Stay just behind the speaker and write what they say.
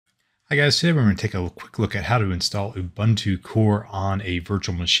Hi guys, today we're going to take a quick look at how to install Ubuntu Core on a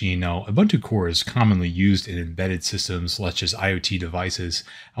virtual machine. Now, Ubuntu Core is commonly used in embedded systems such as IoT devices.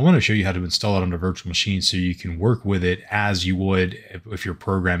 I want to show you how to install it on a virtual machine so you can work with it as you would if you're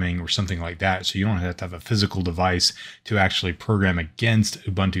programming or something like that. So you don't have to have a physical device to actually program against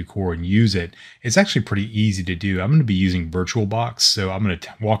Ubuntu Core and use it. It's actually pretty easy to do. I'm going to be using VirtualBox, so I'm going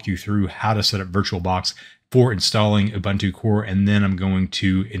to walk you through how to set up VirtualBox for installing Ubuntu Core, and then I'm going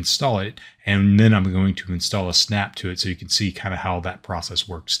to install it, and then I'm going to install a snap to it so you can see kind of how that process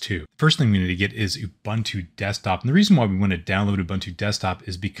works too. First thing we need to get is Ubuntu Desktop. And the reason why we want to download Ubuntu Desktop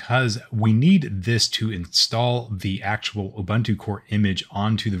is because we need this to install the actual Ubuntu Core image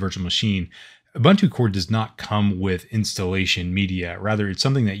onto the virtual machine. Ubuntu Core does not come with installation media. Rather, it's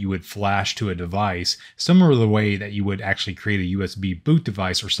something that you would flash to a device, similar to the way that you would actually create a USB boot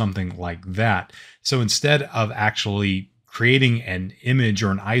device or something like that. So instead of actually creating an image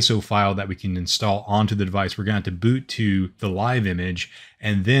or an ISO file that we can install onto the device, we're going to have to boot to the live image,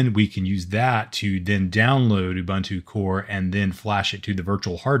 and then we can use that to then download Ubuntu Core and then flash it to the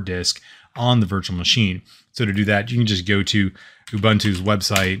virtual hard disk on the virtual machine. So to do that, you can just go to Ubuntu's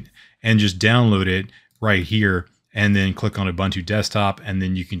website and just download it right here, and then click on Ubuntu Desktop, and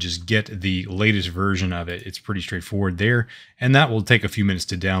then you can just get the latest version of it. It's pretty straightforward there, and that will take a few minutes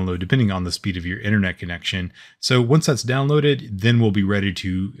to download depending on the speed of your internet connection. So once that's downloaded, then we'll be ready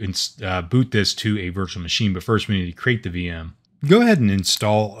to boot this to a virtual machine, but first we need to create the VM. Go ahead and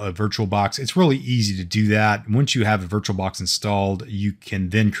install a VirtualBox. It's really easy to do that. Once you have a VirtualBox installed, you can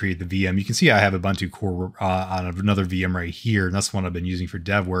then create the VM. You can see I have Ubuntu Core on another VM right here, and that's the one I've been using for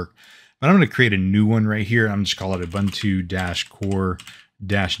dev work. But I'm going to create a new one right here. I'm just call it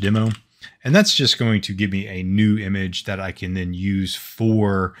Ubuntu-Core-Demo. And that's just going to give me a new image that I can then use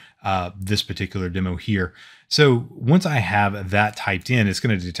for this particular demo here. So once I have that typed in, it's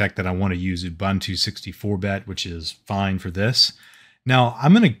going to detect that I want to use Ubuntu 64-bit, which is fine for this. Now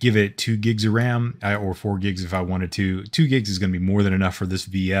I'm going to give it 2 gigs of RAM or 4 gigs if I wanted to. 2 gigs is going to be more than enough for this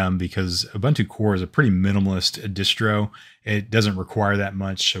VM because Ubuntu Core is a pretty minimalist distro. It doesn't require that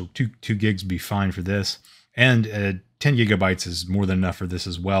much, so 2 gigs would be fine for this. And 10 gigabytes is more than enough for this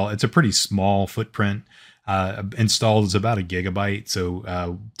as well. It's a pretty small footprint. Installed is about 1 gigabyte, so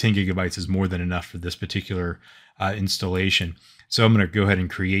 10 gigabytes is more than enough for this particular installation. So I'm going to go ahead and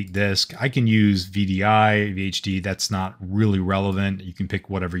create this. I can use VDI, VHD. That's not really relevant. You can pick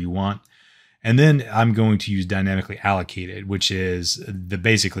whatever you want. And then I'm going to use dynamically allocated, which is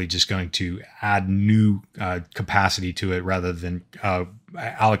basically just going to add new capacity to it rather than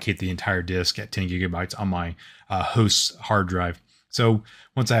allocate the entire disk at 10 gigabytes on my host's hard drive. So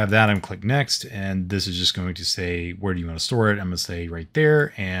once I have that, I'm click next, and this is just going to say, where do you want to store it? I'm going to say right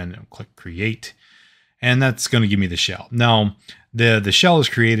there, and click create. And that's going to give me the shell. Now, the shell is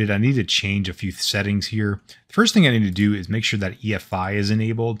created. I need to change a few settings here. The first thing I need to do is make sure that EFI is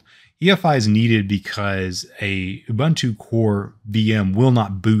enabled. EFI is needed because a Ubuntu Core VM will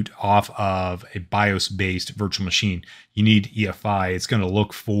not boot off of a BIOS-based virtual machine. You need EFI. It's going to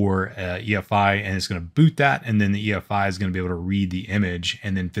look for EFI, and it's going to boot that, and then the EFI is going to be able to read the image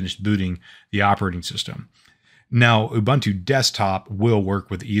and then finish booting the operating system. Now, Ubuntu Desktop will work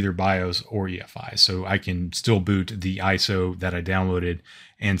with either BIOS or EFI, so I can still boot the ISO that I downloaded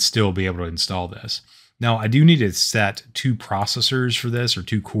and still be able to install this. Now, I do need to set 2 processors for this, or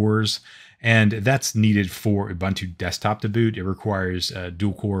 2 cores, and that's needed for Ubuntu Desktop to boot. It requires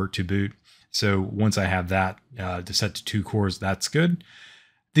dual core to boot. So once I have that to set to 2 cores, that's good.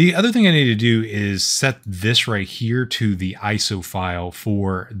 The other thing I need to do is set this right here to the ISO file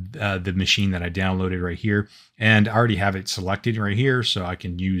for the machine that I downloaded right here. And I already have it selected right here, so I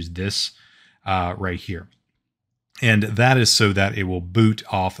can use this right here. And that is so that it will boot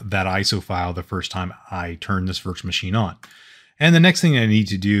off that ISO file the first time I turn this virtual machine on. And the next thing I need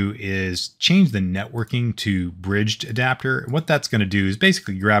to do is change the networking to bridged adapter. What that's going to do is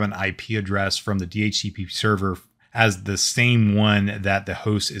basically grab an IP address from the DHCP server as the same one that the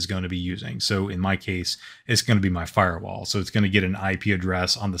host is going to be using. So in my case, it's going to be my firewall. So it's going to get an IP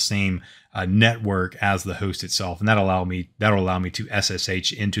address on the same network as the host itself. And that'll allow me to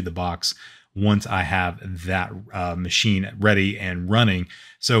SSH into the box once I have that machine ready and running.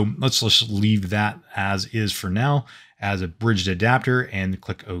 So let's just leave that as is for now as a bridged adapter and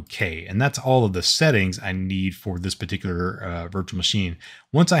click OK. And that's all of the settings I need for this particular virtual machine.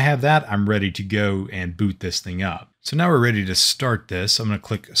 Once I have that, I'm ready to go and boot this thing up. So now we're ready to start this. I'm going to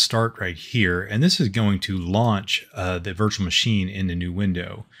click Start right here, and this is going to launch the virtual machine in the new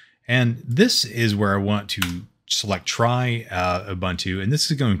window. And this is where I want to select try Ubuntu, and this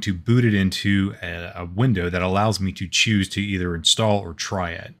is going to boot it into a window that allows me to choose to either install or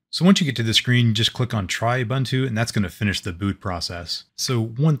try it. So once you get to the screen, just click on try Ubuntu, and that's going to finish the boot process. So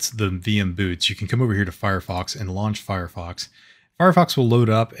once the VM boots, you can come over here to Firefox and launch Firefox. Firefox will load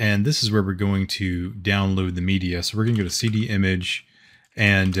up, and this is where we're going to download the media. So we're going to go to cd image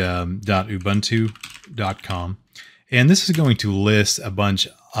and .ubuntu.com. And this is going to list a bunch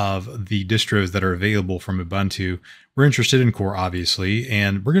of the distros that are available from Ubuntu. We're interested in Core, obviously,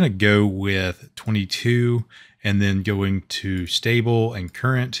 and we're going to go with 22 and then going to stable and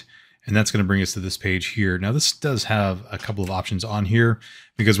current. And that's going to bring us to this page here. Now, this does have a couple of options on here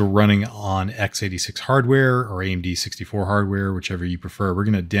because we're running on x86 hardware or AMD 64 hardware, whichever you prefer. We're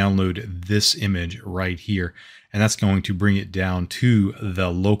going to download this image right here, and that's going to bring it down to the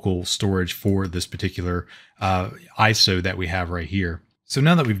local storage for this particular ISO that we have right here. So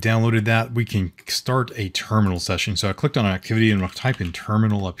now that we've downloaded that, we can start a terminal session. So I clicked on activity and I'll type in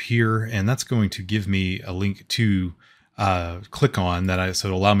terminal up here, and that's going to give me a link to click on that. So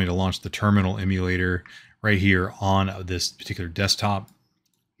it'll allow me to launch the terminal emulator right here on this particular desktop.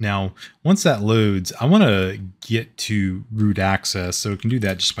 Now, once that loads, I want to get to root access. So we can do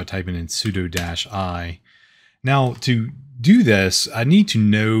that just by typing in sudo-i. Now, to do this, I need to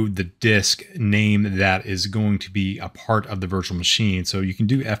know the disk name that is going to be a part of the virtual machine. So you can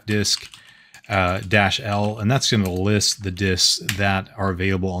do fdisk -l, and that's going to list the disks that are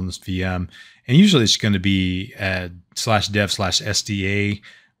available on this VM. And usually it's going to be /dev/sda,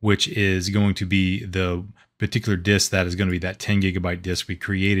 which is going to be the particular disk that is going to be that 10 gigabyte disk we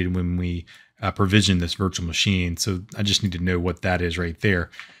created when we provisioned this virtual machine. So I just need to know what that is right there.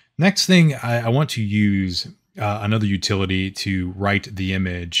 Next thing, I want to use another utility to write the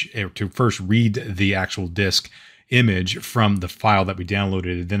image, to first read the actual disk image from the file that we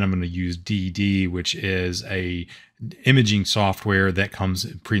downloaded. Then I'm going to use DD, which is a imaging software that comes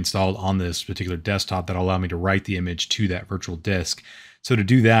pre-installed on this particular desktop that will allow me to write the image to that virtual disk. So to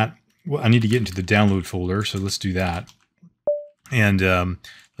do that, well, I need to get into the download folder. So let's do that. And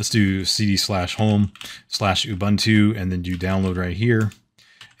let's do cd/home/Ubuntu and then do download right here.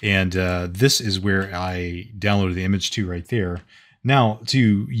 And this is where I downloaded the image to right there. Now,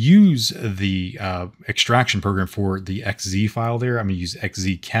 to use the extraction program for the XZ file there, I'm going to use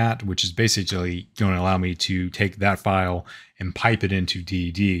xzcat, which is basically going to allow me to take that file and pipe it into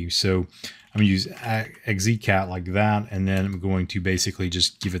DD. So I'm going to use xzcat like that, and then I'm going to basically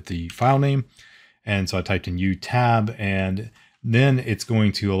just give it the file name. And so I typed in utab, and then it's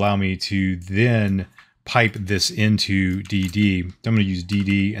going to allow me to then pipe this into DD. I'm going to use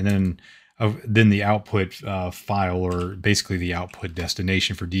DD, and then the output file, or basically the output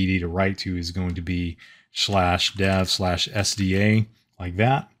destination for DD to write to, is going to be /dev/sda like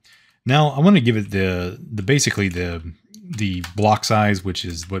that. Now I want to give it basically the block size, which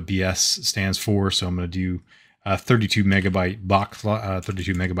is what BS stands for. So I'm going to do 32 megabyte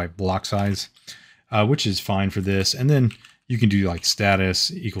block size, which is fine for this. And then you can do like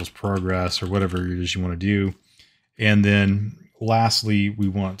status equals progress or whatever it is you want to do. And then lastly, we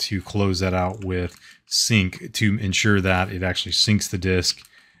want to close that out with sync to ensure that it actually syncs the disk,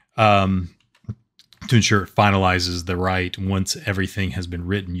 to ensure it finalizes the write once everything has been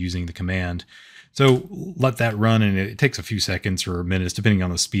written using the command. So let that run, and it takes a few seconds or minutes depending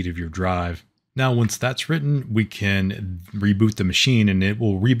on the speed of your drive. Now, once that's written, we can reboot the machine, and it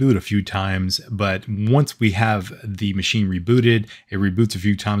will reboot a few times. But once we have the machine rebooted, it reboots a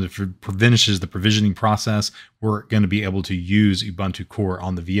few times. If it finishes the provisioning process, we're going to be able to use Ubuntu Core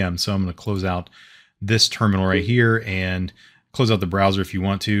on the VM. So I'm going to close out this terminal right here and close out the browser if you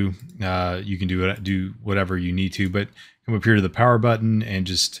want to. You can do whatever you need to, but come up here to the power button and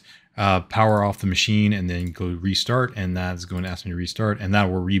just power off the machine, and then go restart, and that's going to ask me to restart, and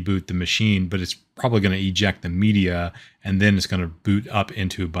that will reboot the machine, but it's probably going to eject the media, and then it's going to boot up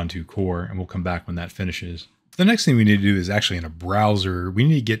into Ubuntu Core, and we'll come back when that finishes. The next thing we need to do is actually in a browser, we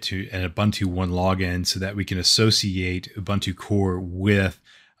need to get to an Ubuntu One login so that we can associate Ubuntu Core with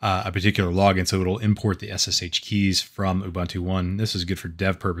a particular login, so it'll import the SSH keys from Ubuntu One. This is good for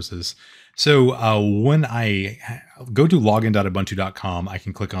dev purposes. So when I go to login.ubuntu.com, I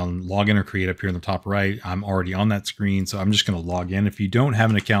can click on login or create up here in the top right. I'm already on that screen, so I'm just going to log in. If you don't have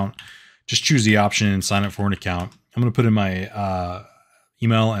an account, just choose the option and sign up for an account. I'm going to put in my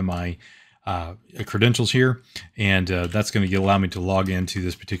email and my credentials here, and that's going to allow me to log into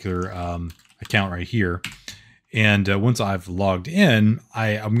this particular account right here. And once I've logged in,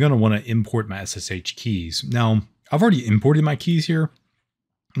 I'm going to want to import my SSH keys. Now, I've already imported my keys here,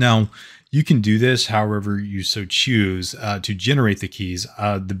 Now, you can do this however you so choose to generate the keys.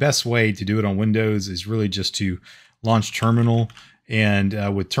 The best way to do it on Windows is really just to launch Terminal.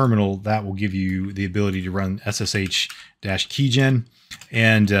 And with Terminal, that will give you the ability to run SSH-keygen.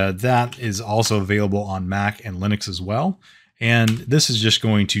 And that is also available on Mac and Linux as well. And this is just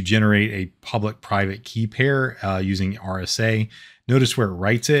going to generate a public-private key pair using RSA. Notice where it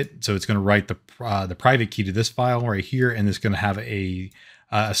writes it. So it's going to write the private key to this file right here, and it's going to have a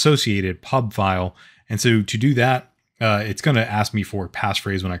associated pub file. And so to do that, it's going to ask me for a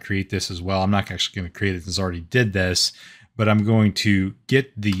passphrase when I create this as well. I'm not actually going to create it since I already did this, but I'm going to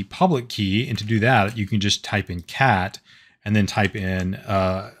get the public key. And to do that, you can just type in cat and then type in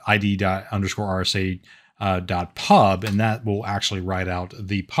id._rsa.pub, and that will actually write out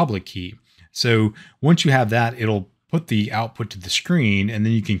the public key. So once you have that, it'll put the output to the screen, and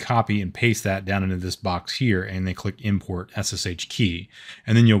then you can copy and paste that down into this box here, and then click import SSH key.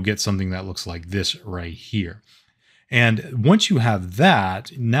 And then you'll get something that looks like this right here. And once you have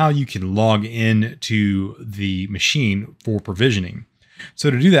that, now you can log in to the machine for provisioning.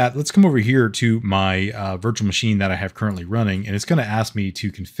 So to do that, let's come over here to my virtual machine that I have currently running, and it's going to ask me to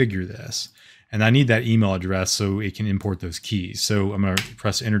configure this. And I need that email address so it can import those keys. So I'm going to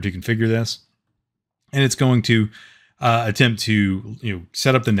press enter to configure this, and it's going to attempt to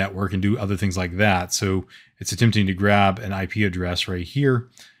set up the network and do other things like that. So it's attempting to grab an IP address right here,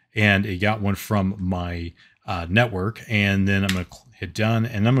 and it got one from my network. And then I'm going to hit done,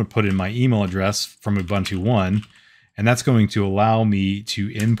 and I'm going to put in my email address from Ubuntu One, and that's going to allow me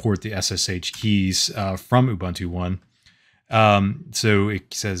to import the SSH keys from Ubuntu One. So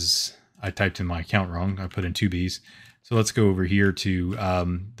it says I typed in my account wrong. I put in 2 B's. So let's go over here to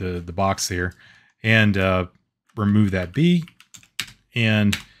the box there, and remove that B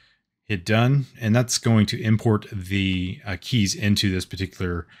and hit done. And that's going to import the keys into this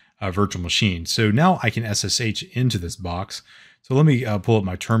particular virtual machine. So now I can SSH into this box. So let me pull up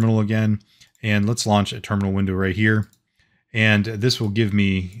my terminal again, and let's launch a terminal window right here. And this will give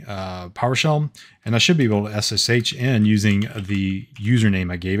me PowerShell, and I should be able to SSH in using the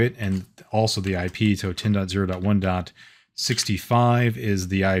username I gave it, and also the IP. So 10.0.1.65 is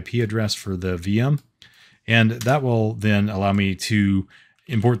the IP address for the VM. And that will then allow me to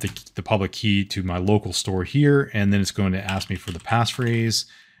import the public key to my local store here. And then it's going to ask me for the passphrase,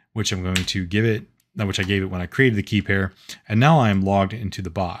 which I'm going to give it, which I gave it when I created the key pair. And now I'm logged into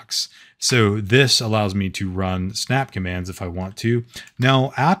the box. So this allows me to run snap commands if I want to.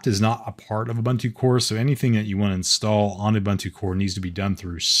 Now, apt is not a part of Ubuntu Core, so anything that you want to install on Ubuntu Core needs to be done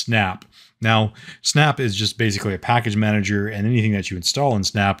through snap. Now, snap is just basically a package manager, and anything that you install in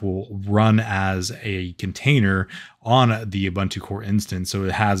snap will run as a container on the Ubuntu Core instance. So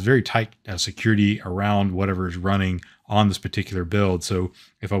it has very tight security around whatever is running on this particular build. So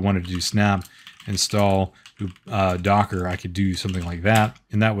if I wanted to do snap install Docker, I could do something like that,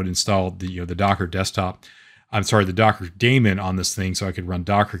 and that would install the Docker desktop. I'm sorry, the Docker daemon on this thing, so I could run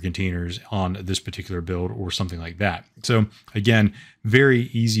Docker containers on this particular build or something like that. So again, very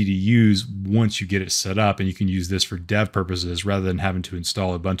easy to use once you get it set up, and you can use this for dev purposes rather than having to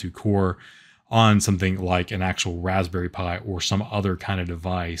install Ubuntu Core on something like an actual Raspberry Pi or some other kind of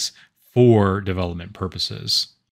device for development purposes.